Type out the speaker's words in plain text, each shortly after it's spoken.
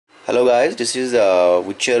Hello guys, this is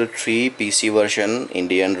Witcher 3 PC version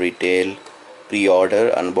Indian retail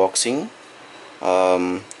pre-order unboxing.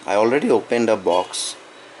 I already opened a box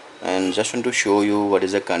and just want to show you what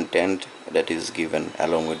is the content that is given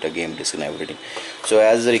along with the game disc and everything. So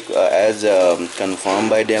as confirmed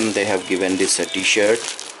by them, they have given this t-shirt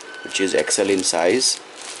which is XL in size.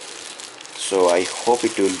 So I hope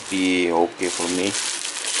it will be okay for me.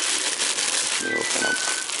 Let me open up.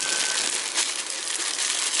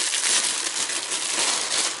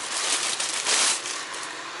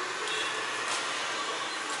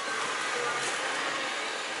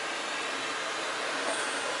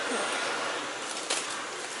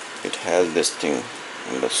 It has this thing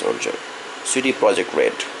on the soldier. CD Projekt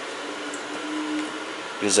Red.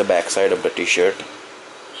 This is the back side of the t-shirt.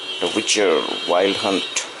 The Witcher Wild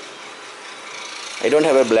Hunt. I don't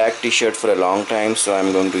have a black t-shirt for a long time, so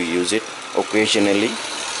I'm going to use it occasionally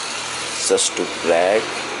just to brag.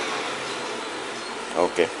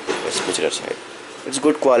 Okay, let's put it aside. It's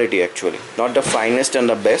good quality actually, not the finest and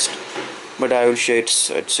the best, but I will say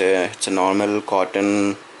it's a normal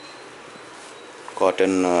cotton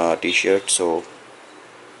t-shirt, so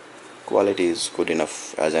quality is good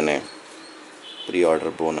enough as a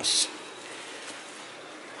pre-order bonus.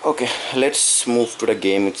 Okay, let's move to the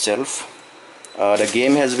game itself. The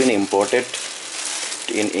game has been imported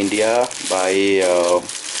in India by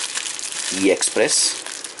eExpress,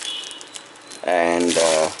 and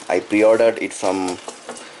I pre-ordered it from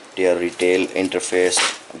their retail interface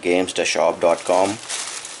games-shop.com.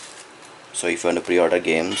 So if you want to pre-order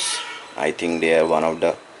games, I think they are one of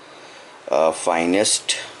the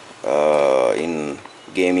finest in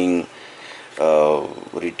gaming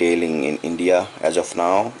retailing in India as of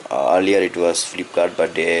now. Earlier it was Flipkart,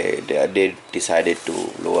 but they decided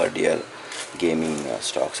to lower their gaming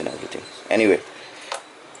stocks and everything. Anyway,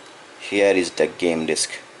 here is the game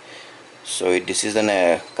disc. So this is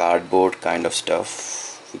a cardboard kind of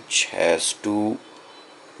stuff which has two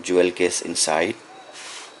jewel case inside.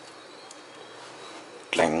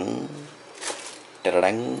 Clang.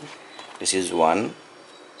 Ta-da-dang. This is one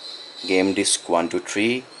game disc 1 to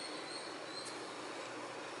 3.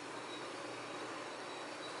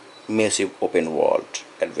 Massive open world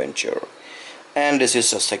adventure, and this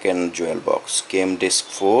is a second jewel box, game disc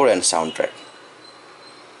 4 and soundtrack.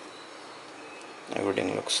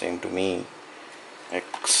 Everything looks same to me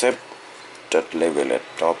except that label at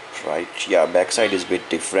top right. Yeah, backside is a bit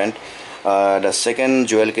different. The second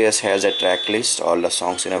jewel case has a track list, all the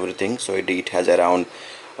songs and everything, so it has around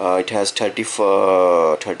it has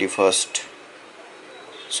 31st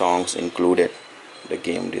songs included, the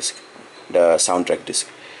game disc, the soundtrack disc.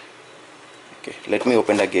 Okay, let me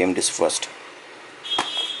open the game disc first.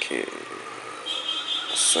 Okay,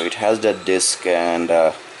 so it has the disc and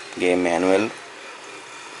game manual.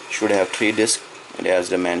 Should have 3 discs. It has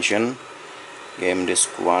the mention game disc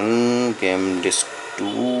 1, game disc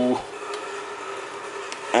 2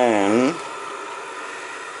 and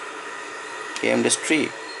game disc 3.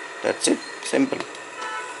 That's it, simple.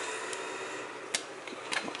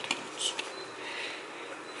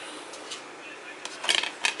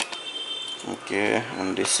 Okay,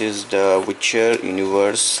 and this is the Witcher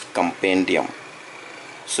Universe Compendium.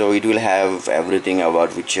 So it will have everything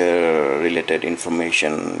about Witcher related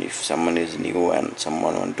information if someone is new and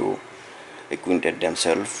someone want to acquainted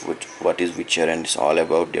themselves with what is Witcher and it's all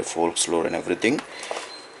about their folklore and everything.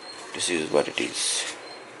 This is what it is.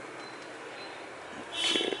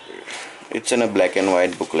 Okay. It's in a black and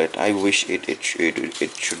white booklet. I wish it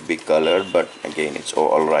should be colored, but again it's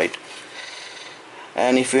all right.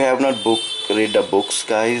 And if you have not read the books,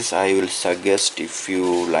 guys, I will suggest, if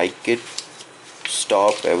you like it,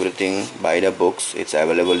 stop everything, buy the books. It's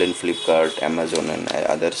available in Flipkart, Amazon and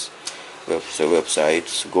others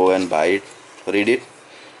websites. Go and buy it, read it,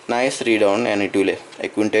 nice read on, and it will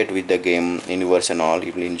acquainted with the game universe and all.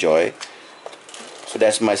 You will enjoy. So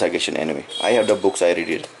that's my suggestion. Anyway, I have the books, I read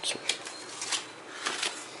it. So,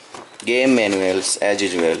 game manuals as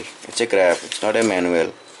usual, it's a crap, it's not a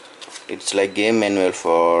manual. It's like game manual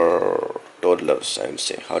for toddlers, I would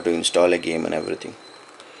say, how to install a game and everything.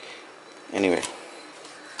 Anyway,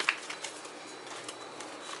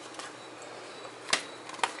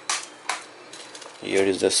 here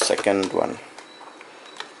is the second one,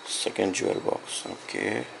 second jewel box.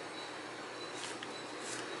 Okay,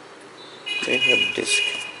 they have disc.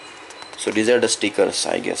 So these are the stickers,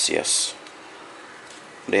 I guess. Yes,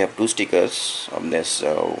 they have 2 stickers of this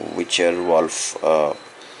Witcher Wolf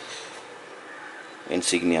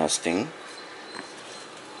insignias thing.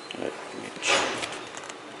 Let me check.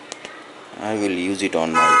 I will use it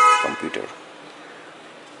on my computer.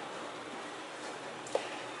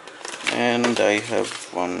 And I have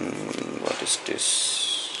one. What is this?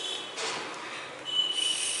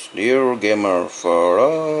 Dear gamer for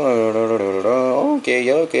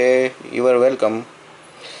okay, you are welcome.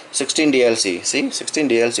 16 DLC. See, 16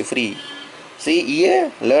 DLC free. See,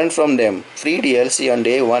 yeah, learn from them. Free DLC on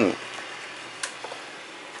day 1.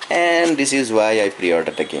 And this is why I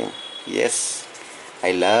pre-ordered the game. Yes,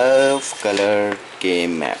 I love colored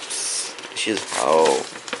game maps. This is how.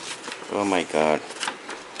 Oh my god.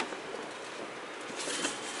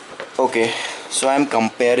 Okay, so I'm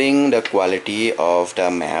comparing the quality of the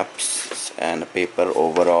maps and paper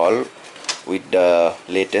overall with the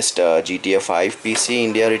latest GTA 5 PC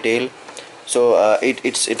India retail. So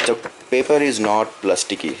it's the paper is not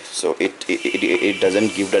plasticky, so it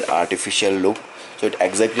doesn't give that artificial look. So it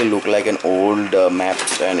exactly look like an old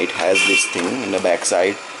maps, and it has this thing in the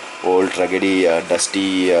backside, old ruggedy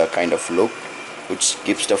dusty kind of look, which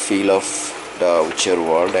gives the feel of the Witcher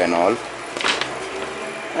world and all.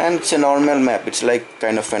 And it's a normal map. It's like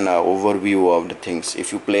kind of an overview of the things.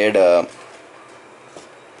 If you played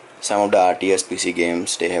some of the RTS PC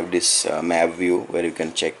games, they have this map view where you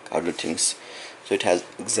can check other things. So it has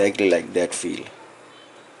exactly like that feel.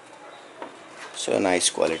 So a nice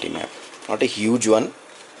quality map, not a huge one.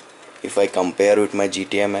 If I compare with my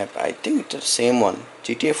GTA map, I think it's the same one.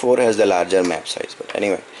 GTA 4 has the larger map size, but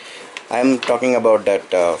anyway, I'm talking about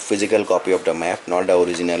that physical copy of the map, not the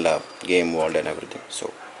original game world and everything.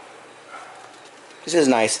 So this is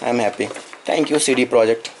nice. I'm happy. Thank you, CD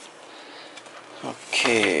Projekt.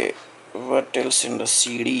 Okay, what else in the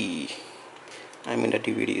CD? I'm in the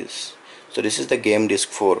DVDs. So this is the game disc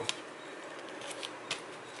 4.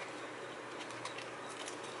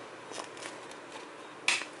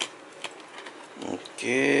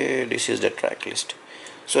 Okay, this is the track list.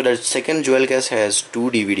 So the second jewel case has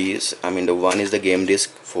 2 DVDs. I mean, the one is the game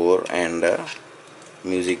disc 4 and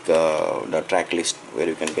music, the track list where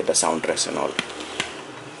you can get the soundtracks and all.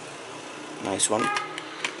 Nice one.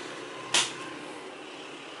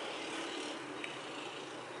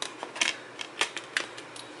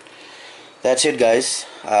 That's it, guys.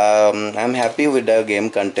 I'm happy with the game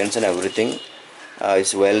contents and everything.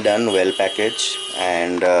 It's well done, well packaged,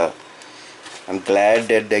 and I'm glad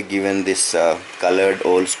that they've given this colored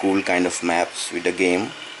old school kind of maps with the game,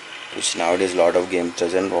 which nowadays a lot of games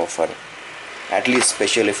doesn't offer. At least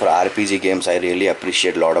especially for RPG games, I really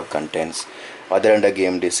appreciate a lot of contents other than the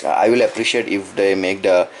game disc. I will appreciate if they make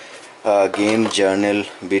the game journal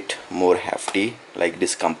bit more hefty, like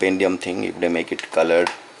this compendium thing, if they make it colored.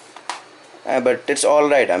 But it's all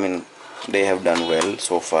right. I mean, they have done well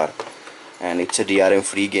so far, and it's a DRM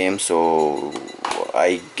free game, so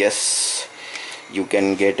I guess you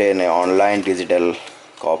can get an online digital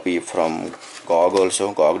copy from GOG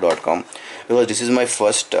also, GOG.com, because this is my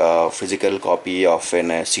first physical copy of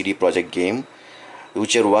an CD Projekt game.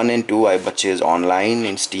 Witcher 1 and 2 I purchased online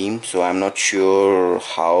in Steam, so I'm not sure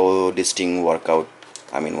how this thing work out.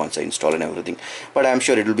 I mean, once I install and everything, but I'm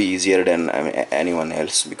sure it will be easier than anyone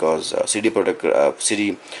else, because CD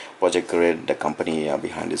Projekt Red, the company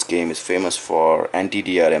behind this game, is famous for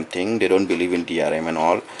anti-DRM thing. They don't believe in DRM and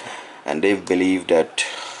all, and they believe that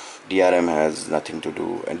DRM has nothing to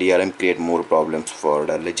do, and DRM create more problems for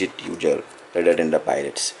the legit user rather than the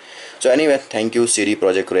pirates. So anyway, thank you CD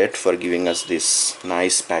Projekt Red for giving us this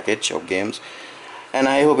nice package of games, and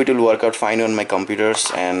I hope it will work out fine on my computers.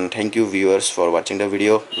 And thank you viewers for watching the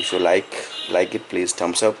video. If you like it, please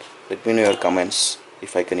thumbs up. Let me know your comments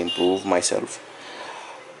if I can improve myself.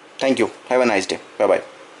 Thank you. Have a nice day. Bye bye.